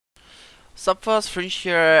Sup folks, Fringe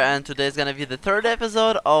here, and today is gonna be the third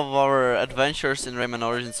episode of our adventures in Rayman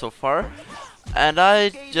Origins so far. And I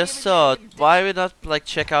just thought, why would not like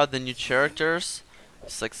check out the new characters?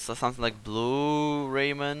 It's like something like Blue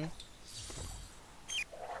Rayman.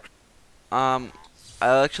 I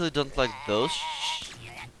actually don't like those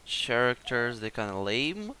characters, they're kinda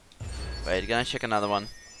lame. Wait, gonna check another one.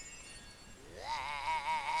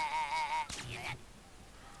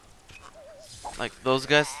 Like those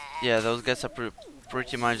guys, yeah, those guys are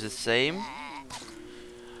pretty much the same.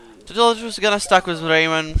 To tell the truth, gonna stuck with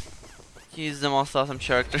Rayman. He's the most awesome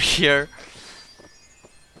character here.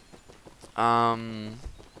 Yeah,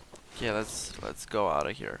 let's go out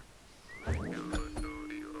of here.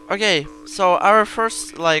 Okay, so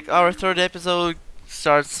our third episode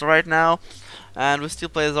starts right now, and we still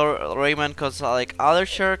play as Rayman, cause like other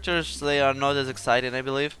characters, they are not as exciting, I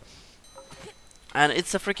believe. And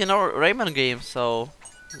it's a freaking Rayman game, so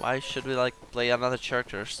why should we like play another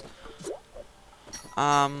characters?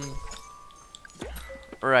 Right.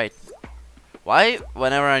 Why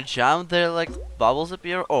whenever I jump there like bubbles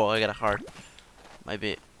appear? Oh, I got a heart.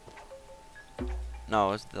 Maybe.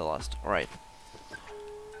 No, it's the last. Alright.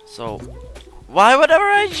 So why whenever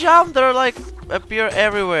I jump there like appear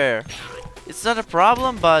everywhere? It's not a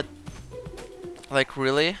problem, but like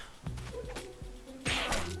really?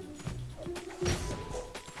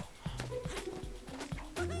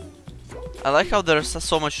 I like how there's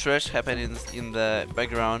so much trash happening in the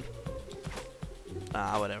background.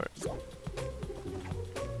 Ah, whatever.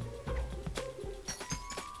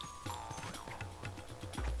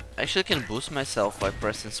 I actually can boost myself by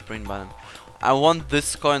pressing sprint button. I want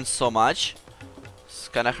this coin so much. It's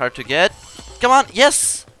kinda hard to get. Come on,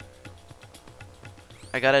 yes!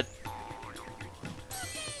 I got it.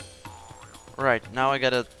 Right, now I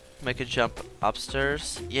gotta make a jump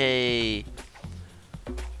upstairs. Yay!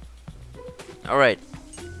 Alright,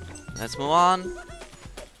 let's move on.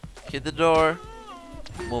 Hit the door.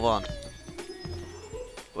 Move on.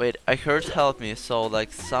 Wait, I heard help me, so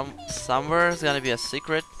like somewhere is gonna be a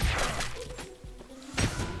secret.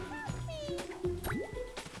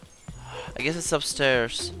 I guess it's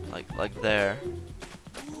upstairs, like there.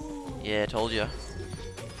 Yeah, I told you.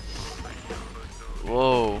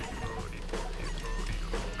 Whoa.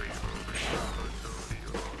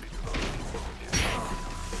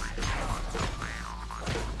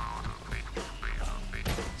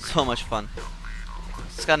 So much fun.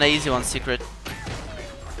 It's kinda easy one secret.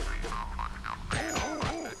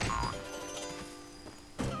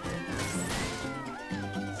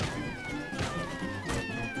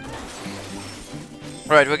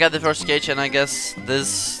 Right, we got the first cage, and I guess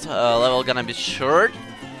this level gonna be short.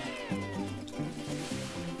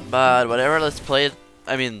 But whatever, let's play it.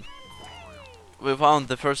 I mean, we found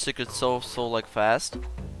the first secret so like fast.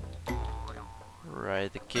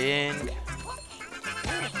 Right, the king.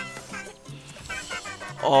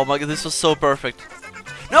 Oh my god, this was so perfect.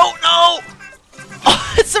 No, no!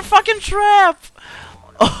 Oh, it's a fucking trap!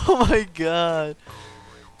 Oh my god.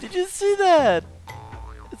 Did you see that?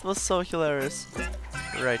 It was so hilarious.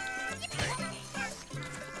 Right.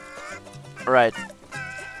 Right.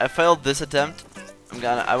 I failed this attempt.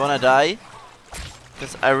 I wanna die.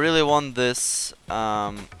 Because I really want this,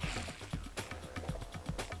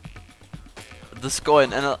 this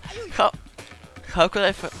coin. And how could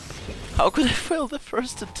I fail the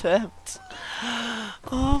first attempt?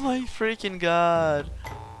 Oh my freaking god.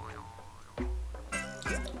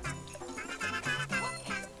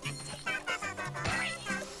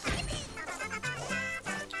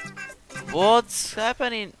 What's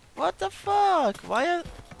happening? What the fuck? Why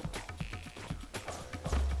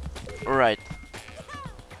Right.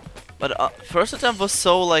 But first attempt was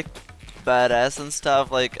so like badass and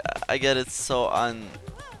stuff, like I get it so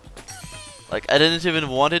like I didn't even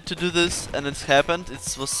want it to do this, and it's happened.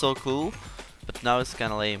 It was so cool, but now it's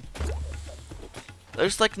kinda lame.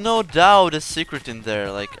 There's like no doubt a secret in there.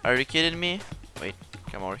 Like, are you kidding me? Wait,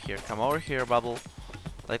 come over here, Bubble.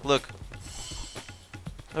 Like, look,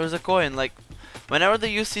 there's a coin. Like, whenever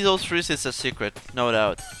you see those trees, it's a secret, no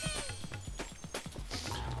doubt.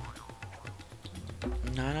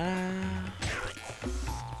 Na.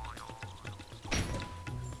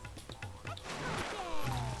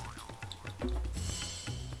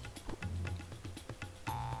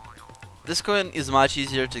 This coin is much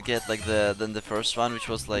easier to get like than the first one, which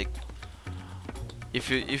was like if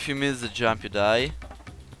you miss the jump you die.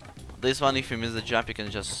 This one, if you miss the jump, you can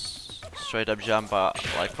just straight up jump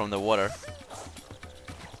like from the water.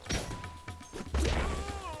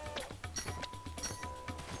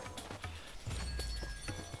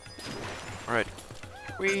 Alright.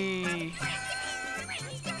 Whee!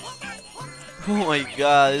 Oh my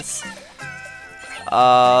god,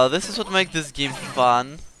 this is what makes this game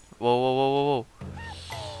fun. Whoa, whoa, whoa, whoa, whoa.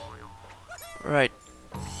 Right.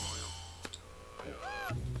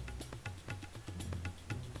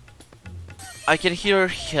 I can hear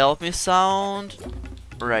help me sound.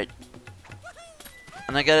 Right.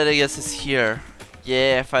 And I got it, I guess it's here.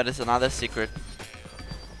 Yeah, I found another secret.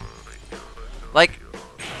 Like,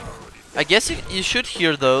 I guess you should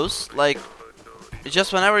hear those. Like,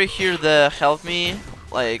 just whenever you hear the help me,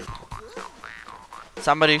 like,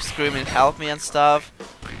 somebody screaming help me and stuff,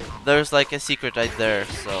 there's like a secret right there,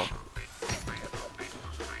 so.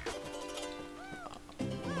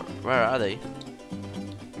 Where are they?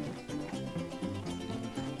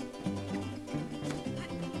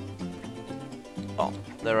 Oh,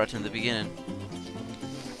 they're right in the beginning.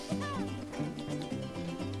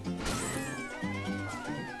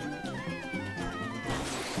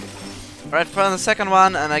 Right, found the second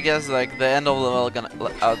one, and I guess like the end of the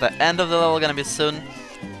level gonna be soon.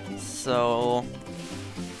 So,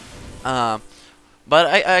 but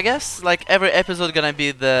I guess like every episode gonna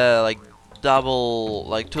be the like double,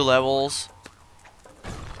 like 2 levels,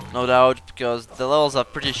 no doubt, because the levels are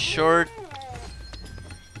pretty short.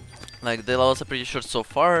 Like the levels are pretty short so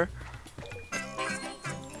far.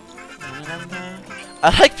 I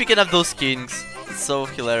like picking up those kings. It's so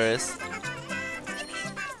hilarious.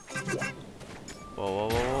 Whoa, whoa,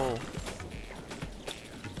 whoa, whoa.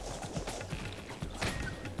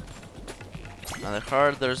 Another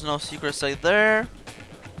heart, there's no secrets right there.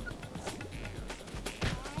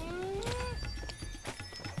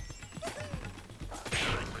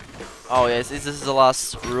 Oh yes, this is the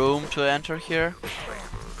last room to enter here.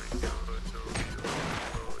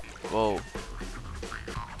 Whoa.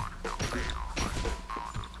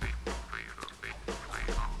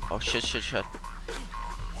 Oh shit, shit, shit.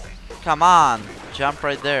 Come on, jump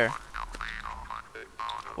right there.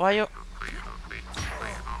 Why you?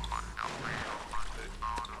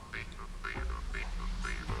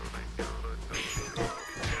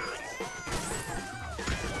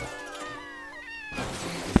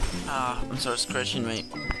 Ah, I'm sorry, scratching me.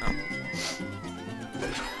 Oh.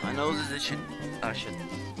 My nose is itching. Ah, shit.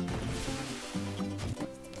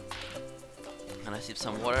 And I sip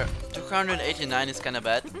some water. 289 is kinda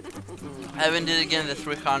bad. I haven't did again the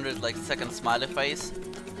 300 like second smiley face.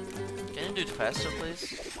 Can you do it faster,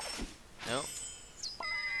 please? No.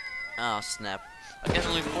 Oh snap! I get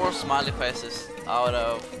only 4 smiley faces out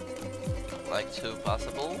of like 2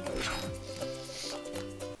 possible.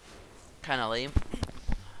 Kinda lame.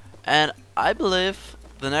 And I believe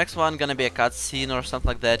the next one gonna be a cutscene or something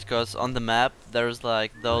like that, because on the map there's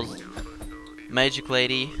like those magic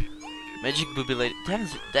lady, magic booby lady.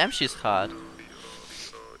 Damn, she's hot.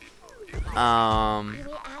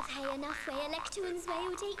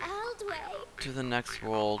 To the next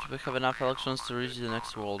world. We have enough electrons to reach the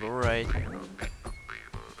next world. Alright.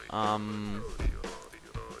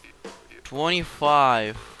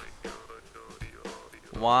 25.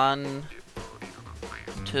 1,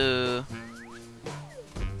 2,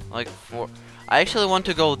 like 4. I actually want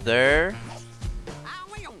to go there,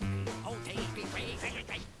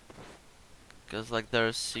 cause like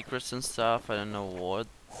there's secrets and stuff. I don't know what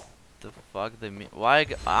the fuck they mean. Why?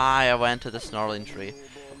 I went to the snarling tree.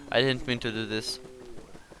 I didn't mean to do this.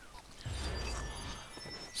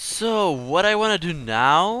 So what I want to do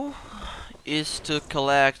now is to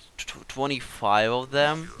collect 25 of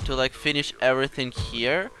them to like finish everything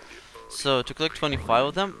here. So to collect 25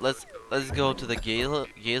 of them, let's go to the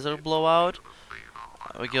geyser blowout.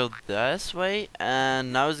 We go this way,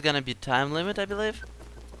 and now it's gonna be time limit, I believe.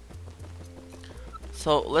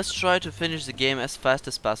 So let's try to finish the game as fast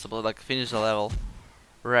as possible, like finish the level.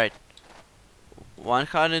 Right.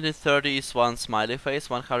 130 is 1 smiley face,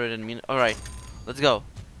 100 and min. Alright, let's go.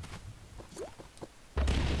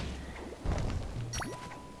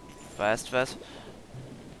 Fast, fast.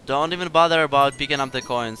 Don't even bother about picking up the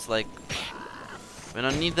coins, like, we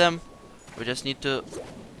don't need them. We just need to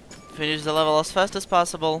finish the level as fast as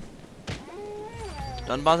possible.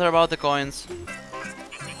 Don't bother about the coins.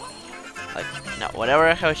 Like, no, whenever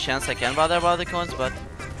I have a chance I can bother about the coins, but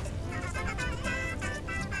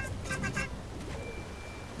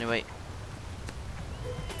anyway.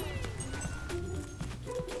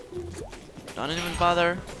 Don't even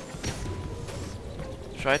bother.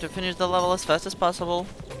 Try to finish the level as fast as possible.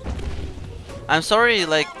 I'm sorry,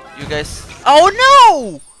 like, you guys. Oh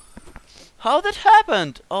no! How that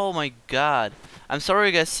happened? Oh my god. I'm sorry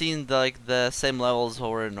you guys seen like the same levels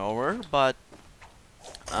over and over, but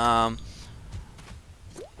I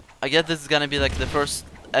guess this is gonna be like the first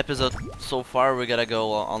episode so far. We gotta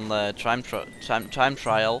go on the time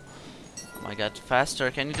trial. Oh my god, faster.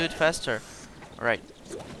 Can you do it faster? Alright.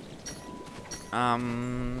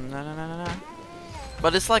 No.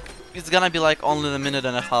 But it's like, it's gonna be like only a minute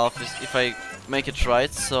and a half if I make it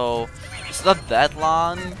right, so it's not that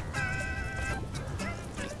long. Oh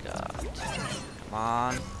my god. Come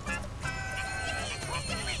on.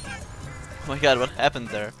 Oh my god, what happened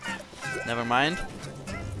there? Never mind.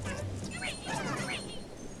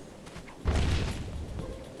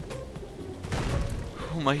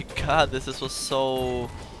 Oh my god, this was so...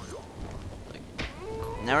 Like,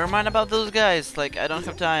 never mind about those guys, like, I don't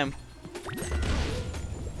have time.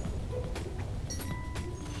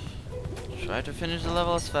 Try to finish the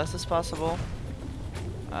level as fast as possible.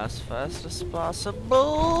 As fast as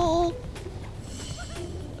possible!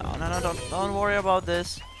 No, don't worry about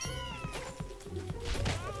this.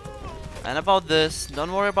 And about this,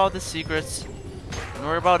 don't worry about the secrets. Don't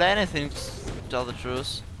worry about anything, to tell the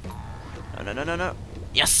truth. No.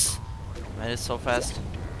 Yes! Made it so fast.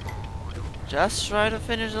 Just try to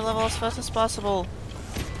finish the level as fast as possible.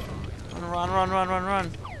 Run.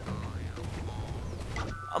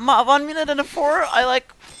 1 minute and 4? I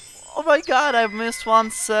like... Oh my god, I missed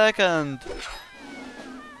 1 second.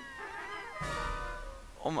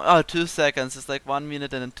 Oh, 2 seconds. It's like 1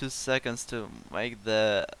 minute and 2 seconds to make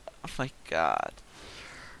the... Oh my god.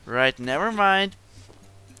 Right, never mind.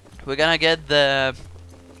 We're gonna get the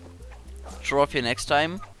trophy next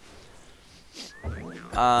time.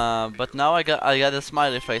 But now I got a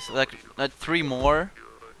smiley face. Like 3 more.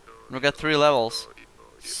 We got 3 levels.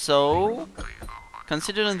 So,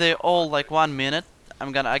 considering they all like 1 minute,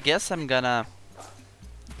 I guess I'm gonna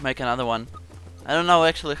make another one. I don't know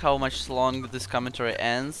actually how much long this commentary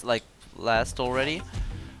ends, like last already,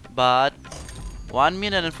 but 1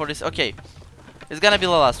 minute and 40. Okay, it's gonna be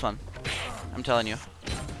the last one. I'm telling you.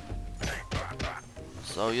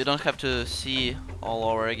 So you don't have to see all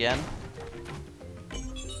over again.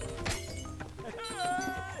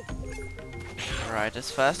 Right,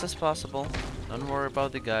 as fast as possible. Don't worry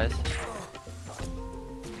about the guys.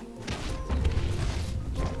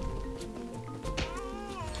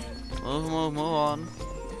 Move on.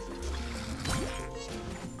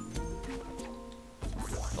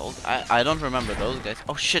 Those, I don't remember those guys.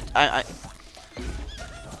 Oh shit,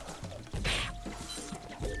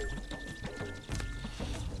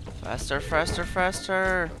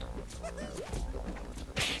 Faster.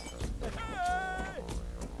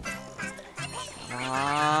 Come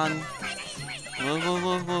on.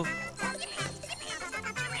 Move.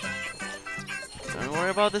 Don't worry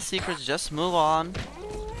about the secrets, just move on.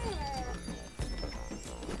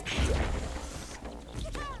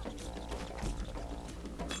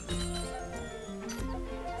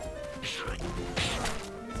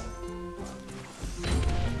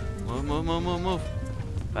 Move.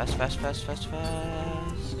 Fast.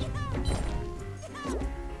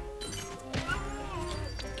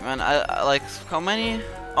 Man, I like, how many?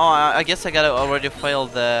 Oh, I guess I gotta already fail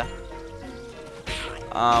the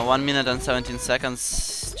 1 minute and 17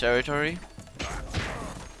 seconds territory.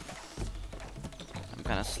 I'm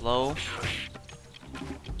kinda slow.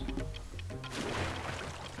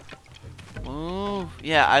 Move.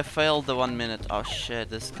 Yeah, I failed the 1 minute. Oh shit,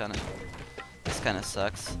 this kinda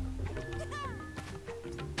sucks.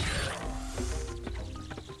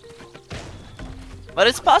 But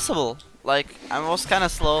it's possible. Like, I was kinda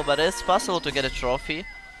slow, but it's possible to get a trophy.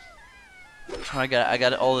 I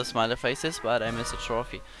got all the smiley faces, but I missed a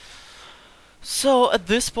trophy. So at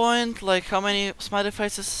this point, like, how many smiley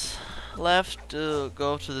faces left to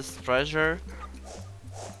go to this treasure?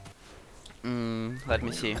 Let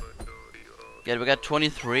me see. Yeah, we got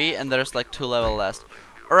 23, and there's like 2 levels left.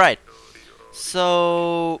 Alright.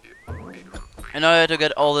 So, in order to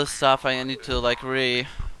get all this stuff, I need to like replay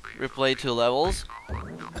 2 levels.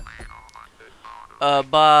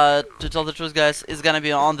 But to tell the truth, guys, it's gonna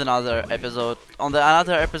be on another episode. On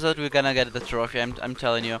another episode, we're gonna get the trophy. I'm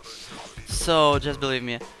telling you. So just believe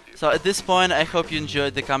me. So at this point, I hope you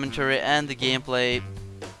enjoyed the commentary and the gameplay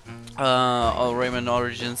of Rayman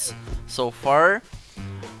Origins so far.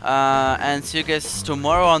 And see you guys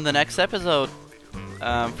tomorrow on the next episode.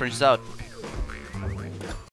 Fringe out.